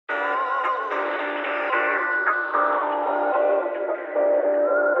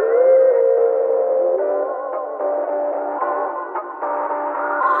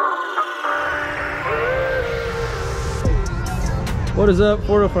What is up,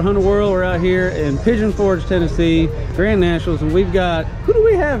 Ford for Hunter World? We're out here in Pigeon Forge, Tennessee, Grand Nationals, and we've got, who do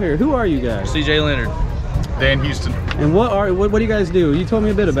we have here? Who are you guys? CJ Leonard. Dan Houston. And what do you guys do? You told me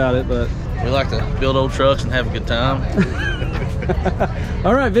a bit about it, but We like to build old trucks and have a good time.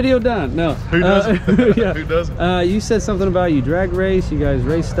 all right, video done. No, who doesn't? yeah. Who doesn't? You said something about you drag race. You guys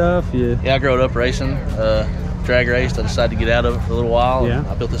race stuff. Yeah, I grew up racing, drag raced. I decided to get out of it for a little while. Yeah.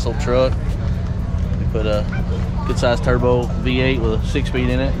 I built this old truck. We put a good-sized turbo V8 with a 6-speed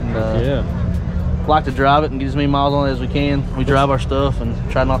in it, and yeah, like to drive it and get as many miles on it as we can. We drive our stuff and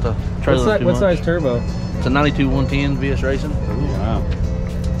try not to trailer too much. What size turbo? It's a 92 110 VS Racing. Ooh, wow,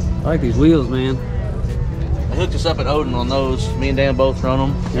 I like these wheels, man. They hooked us up at Odin on those. Me and Dan both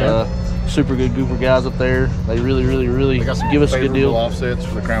run them. Yeah. Super good goober guys up there. They really They got some give us a good deal. offsets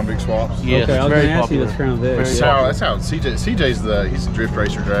for the Crown Vic swaps. Yeah, Okay, I was very gonna ask you popular. this Crown Vic. That's how CJ's he's a drift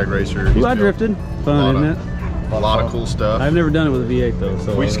racer, drag racer. Ooh, I drifted. Fun, isn't it? A lot of cool stuff. I've never done it with a V8 though.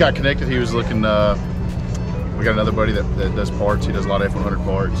 So We just got connected. He was looking. We got another buddy that does parts. He does a lot of F100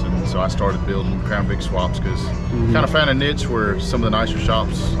 parts, and so I started building Crown Vic swaps because kind of found a niche where some of the nicer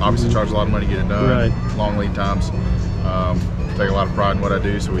shops obviously charge a lot of money to get it done. Right. Long lead times. Take a lot of pride in what I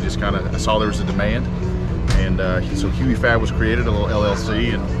do, so we just kind of saw there was a demand, and so HUEY Fab was created, a little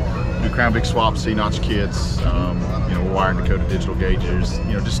LLC, and do Crown Vic swaps, C-notch kits, you know, wire and Dakota digital gauges,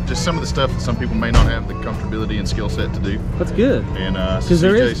 you know, just some of the stuff that some people may not have the comfortability and skill set to do. That's good. And because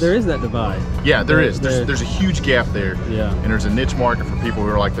there is that divide. Yeah, there's a huge gap there. Yeah. And there's a niche market for people who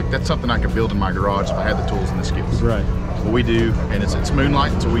are like, that's something I could build in my garage if I had the tools and the skills. Right. What we do, and it's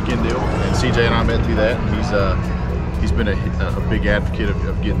Moonlight, it's a weekend deal, and CJ and I met through that, and he's been a big advocate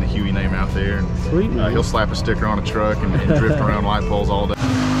of getting the HUEY name out there. And, sweet, man. He'll slap a sticker on a truck and drift around light poles all day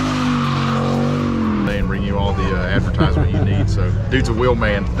and bring you all the advertisement you need. So, dude's a wheel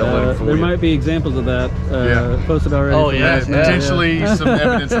man. Don't let him fool there you. might be examples of that Yeah. posted already. Oh, from yeah, last night, potentially some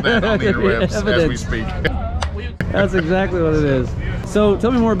evidence of that on the interwebs as we Evidence. speak. That's exactly what it is. So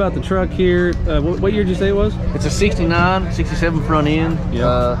tell me more about the truck here. What year did you say it was? It's a 69, 67 front end.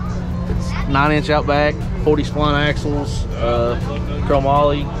 Yeah. It's 9-inch out back, 40 spline axles,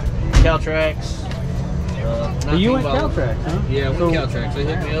 chromoly, Caltrax. You went Caltrax, huh? Yeah, with Caltrax. They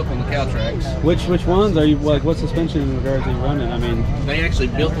hooked me up on the Caltrax. Which ones are you like? What suspension in regards to you running? I mean, They actually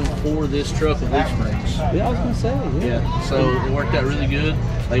built them for this truck with leaf springs. yeah, I was gonna say. Yeah. So it worked out really good.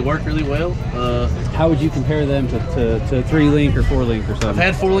 They work really well. How would you compare them to 3-link or 4-link or something? I've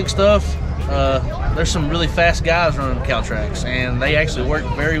had 4-link stuff. There's some really fast guys running Caltrax, and they actually work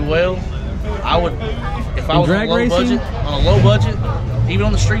very well. I would, if I was on a low budget, even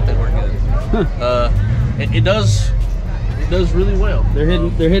on the street, they work good. Huh. It does really well. They're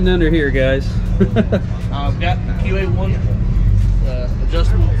hidden under here, guys. I've got the QA1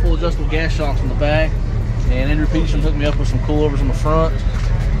 full adjustable gas shocks in the back, and Andrew Peterson hooked me up with some coilovers on the front.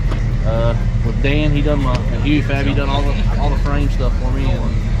 With Dan, he done my HUEY Fab. He done all the frame stuff for me, and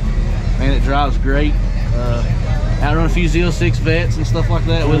man, it drives great. I run a few Z06 vets and stuff like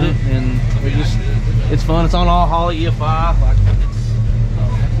that with it, and it's fun. It's on all Holley EFI.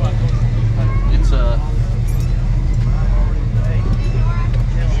 It's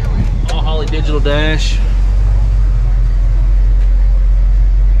all Holley digital dash.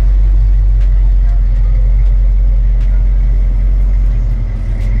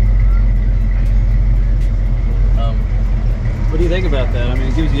 What do you think about that? I mean,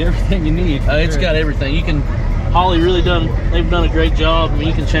 it gives you everything you need. It's got everything. You can, Holley they've done a great job. I mean,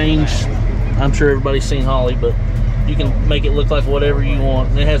 you can change, I'm sure everybody's seen Holley, but you can make it look like whatever you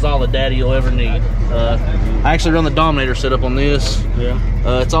want. And it has all the data you'll ever need. I actually run the Dominator setup on this. Yeah.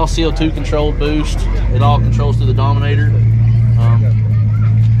 It's all CO2 controlled boost. It all controls through the Dominator.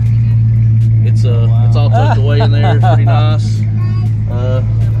 It's all tucked away in there. It's pretty nice.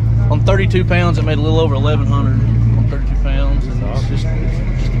 On 32 pounds, it made a little over 1,100 on 32 pounds. And it's just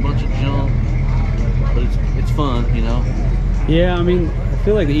a bunch of junk, but it's fun, you know. Yeah, I mean, I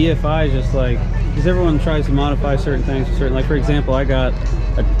feel like the EFI is just like, because everyone tries to modify certain things for certain, like for example, I got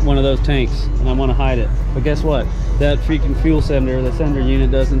one of those tanks and I want to hide it, but guess what? That freaking fuel sender, the sender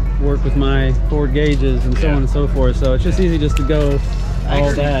unit doesn't work with my Ford gauges and so on and so forth, so it's just easy just to go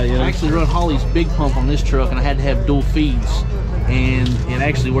all that, you know? I actually run Holley's big pump on this truck, and I had to have dual feeds, and it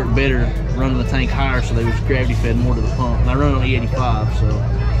actually worked better running the tank higher, so they was gravity fed more to the pump. And I run on E85, so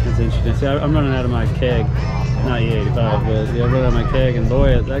That's interesting. See, I'm running out of my keg, not E85, but yeah, I run out of my keg, and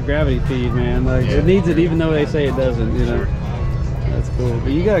boy, that gravity feed, man, like it needs it, even though they say it doesn't, you know. That's cool.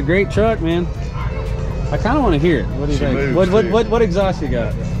 But you got a great truck, man. I kind of want to hear it. What do you think? What exhaust you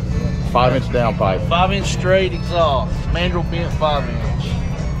got? 5-inch downpipe. 5-inch straight exhaust, mandrel bent 5-inch.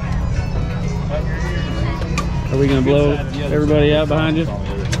 Are we gonna blow everybody out behind you?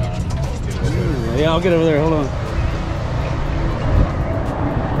 Yeah, I'll get over there. Hold on.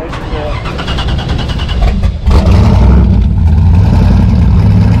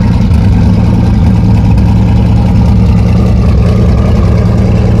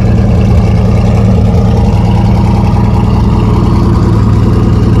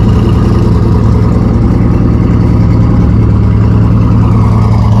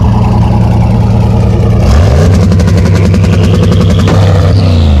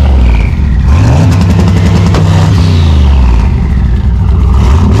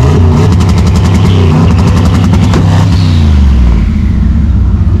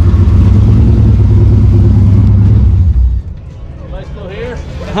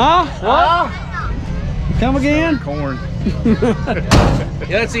 Huh? What? Come again? Corn. Yeah,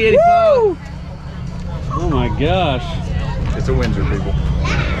 that's the 85. Woo! Oh my gosh. It's a Windsor, people.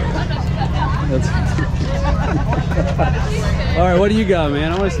 That's all right, what do you got,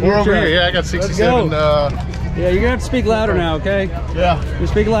 man? I want to see. We're over here. Yeah, I got 67. Yeah, you're gonna have to speak louder now, okay? Yeah. You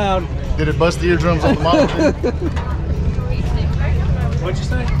speak loud. Did it bust the eardrums on the model? What'd you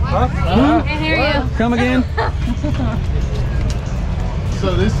say? Huh? Can't hear you. Come again?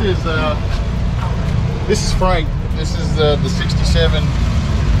 So this is Frank. This is the '67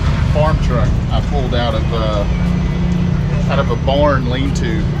 farm truck I pulled out of a barn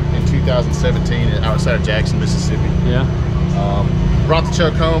lean-to in 2017 outside of Jackson, Mississippi. Yeah. Brought the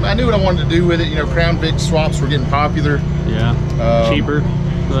truck home. I knew what I wanted to do with it. You know, Crown Vic swaps were getting popular. Yeah. Cheaper.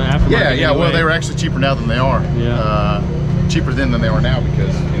 Yeah. Well, they were actually cheaper now than they are. Yeah. Cheaper then than they are now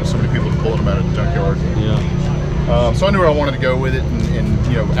because so many people are pulling them out of the junkyard. Yeah. So I knew where I wanted to go with it, and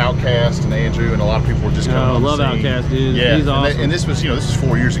Outcast and Andrew and a lot of people were just coming on the love scene. Outcast, dude. Yeah, He's awesome. And this was this is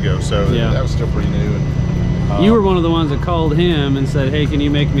 4 years ago, so that was still pretty new. And, you were one of the ones that called him and said, "Hey, can you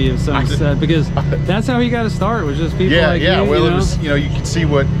make me some set?" Because that's how he got to start. Was just people like you. Well, it was you could see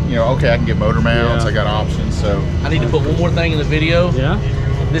what okay, I can get motor mounts. I got options. So I need to put one more thing in the video. Yeah.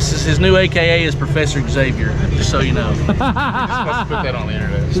 This is his new AKA is Professor Xavier, just so you know. You're supposed to put that on the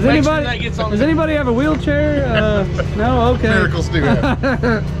internet. Does anybody have a wheelchair? No? Okay. Miracles do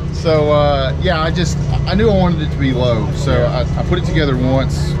have. So, I knew I wanted it to be low. So I put it together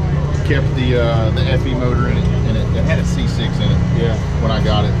once, kept the FE motor in it, and it had a C6 in it. Yeah. When I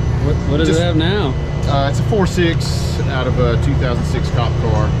got it. What does it have now? It's a 4.6 out of a 2006 cop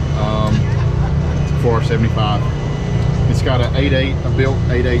car, 475. It's got a built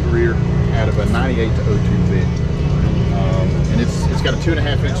 8.8 rear out of a 98 to 02 Vic. And it's got a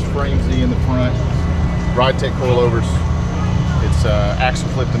 2.5-inch frame Z in the front, ride tech coilovers. It's axle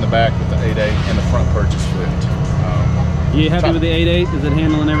flipped in the back with the 8.8 and the front purchase flipped. You happy with the 8.8? Is it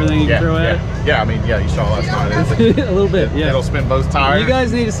handling everything you can throw at it? Yeah, I mean, you saw last night. A little bit, yeah. It'll spin both tires. You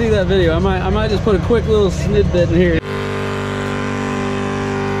guys need to see that video. I might just put a quick little snippet in here.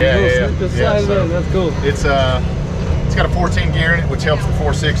 So that's cool. It's got a 14 gear in it, which helps the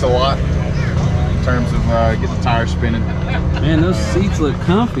 4.6 a lot in terms of getting the tires spinning. Man, those seats look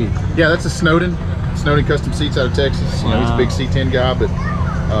comfy. Yeah, that's a Snowden custom seats out of Texas. He's a big C10 guy, but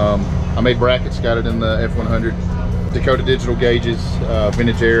I made brackets, got it in the F100. Dakota digital gauges,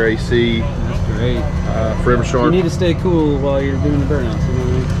 vintage air AC. That's great. Forever sharp. You need to stay cool while you're doing the burnouts, you know what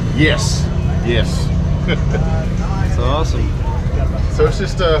I mean? Yes. That's awesome. So it's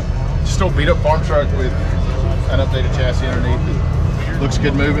just a beat up farm truck with an updated chassis underneath. It looks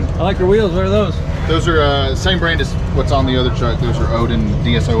good moving. I like your wheels. What are those? Those are same brand as what's on the other truck. Those are Odin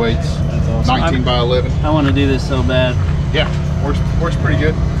DSO8s. That's awesome. 19 by 11. I want to do this so bad. Yeah, works pretty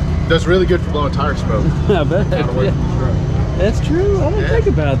good. Does really good for blowing tire smoke. I bet. That's true. I didn't think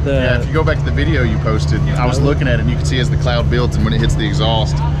about that. Yeah, if you go back to the video you posted, I was looking at it and you can see as the cloud builds and when it hits the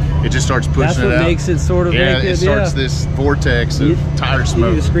exhaust, it just starts pushing it out. That's what makes it sort of make it starts this vortex of tire smoke.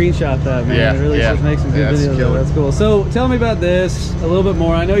 You need to screenshot that, man. Yeah, it really just makes some good videos. That's cool. So tell me about this a little bit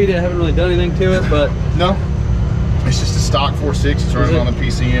more. I know you haven't really done anything to it, but no, it's just a stock 4.6. It's running on the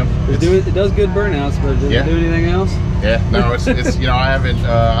PCM. It does good burnouts, but does it do anything else? Yeah, no, it's I haven't.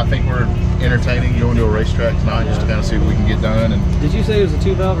 I think we're entertaining going to a racetrack tonight just to kind of see what we can get done. And did you say it was a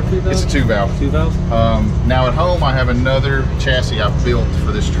 2-valve or 3-valve? It's a 2-valve. 2-valve. Now at home I have another chassis I've built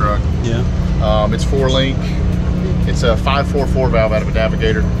for this truck. Yeah. It's 4-link. It's a 5.4 valve out of a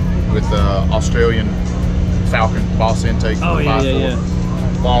Navigator with Australian Falcon Boss intake. Oh yeah.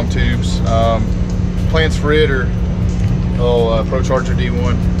 Long tubes. Plans for it are little Pro Charger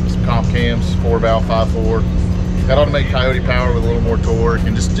D1, some comp cams, 4-valve, 5.4. That ought to make Coyote power with a little more torque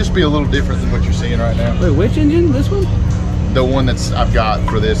and just be a little different than what you're seeing right now. Wait, which engine? This one? The one I've got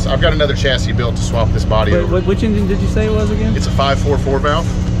for this. I've got another chassis built to swap this body over. Which engine did you say it was again? It's a 5.4 valve.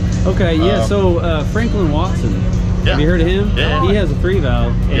 Okay, yeah. So Franklin Watson. Yeah. Have you heard of him? Yeah. He has a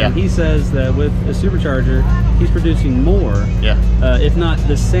 3-valve, and he says that with a supercharger, he's producing more, if not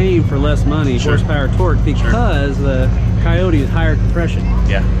the same for less money, horsepower, torque, because the Coyote is higher compression.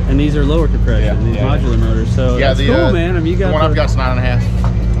 Yeah. And these are lower compression, these modular motors. So that's cool, man. I mean, you got the one I've got is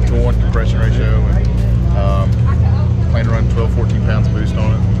 9.5 to 1 compression ratio, and plan to run 12, 14 pounds boost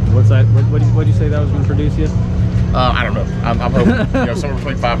on it. What's that? What did you say that was going to produce you? I don't know. I'm hoping somewhere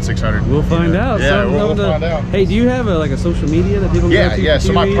between 500 and 600. We'll find out. Yeah, we'll find out. Hey, do you have like a social media that people can go to? Yeah.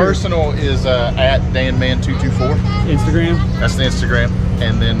 So my personal is at DanMan224. Instagram. That's the Instagram,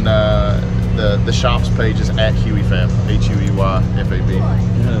 and then the shop's page is at HUEY Fab, HUEY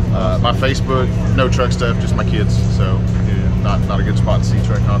FAB. My Facebook, no truck stuff, just my kids. So not a good spot to see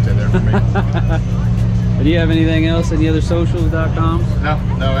truck content there for me. Do you have anything else? Any other socials.com?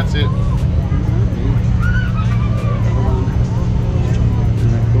 No, that's it.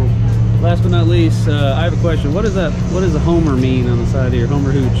 Last but not least, I have a question. What does a Homer mean on the side of your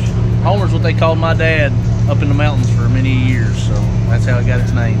Homer hooch? Homer's what they called my dad up in the mountains for many years, so that's how it got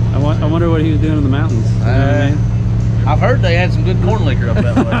its name. I wonder what he was doing in the mountains. You know what I mean? I've heard they had some good corn liquor up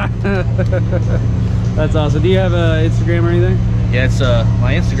that way. That's awesome. Do you have a Instagram or anything? Yeah, it's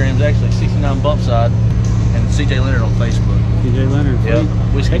my Instagram's actually 69 Bupside and CJ Leonard on Facebook. CJ Leonard. Yep.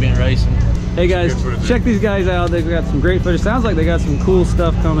 Whiskey Bin Racing. Hey guys, check these guys out. They've got some great footage. Sounds like they got some cool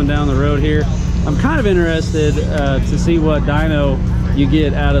stuff coming down the road here. I'm kind of interested to see what dyno you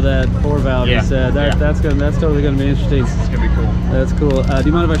get out of that 4-valve. You said that's totally gonna be interesting. It's gonna be cool. That's cool. Do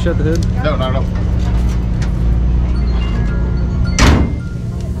you mind if I shut the hood? No, not at all.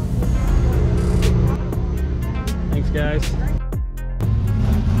 Thanks, guys.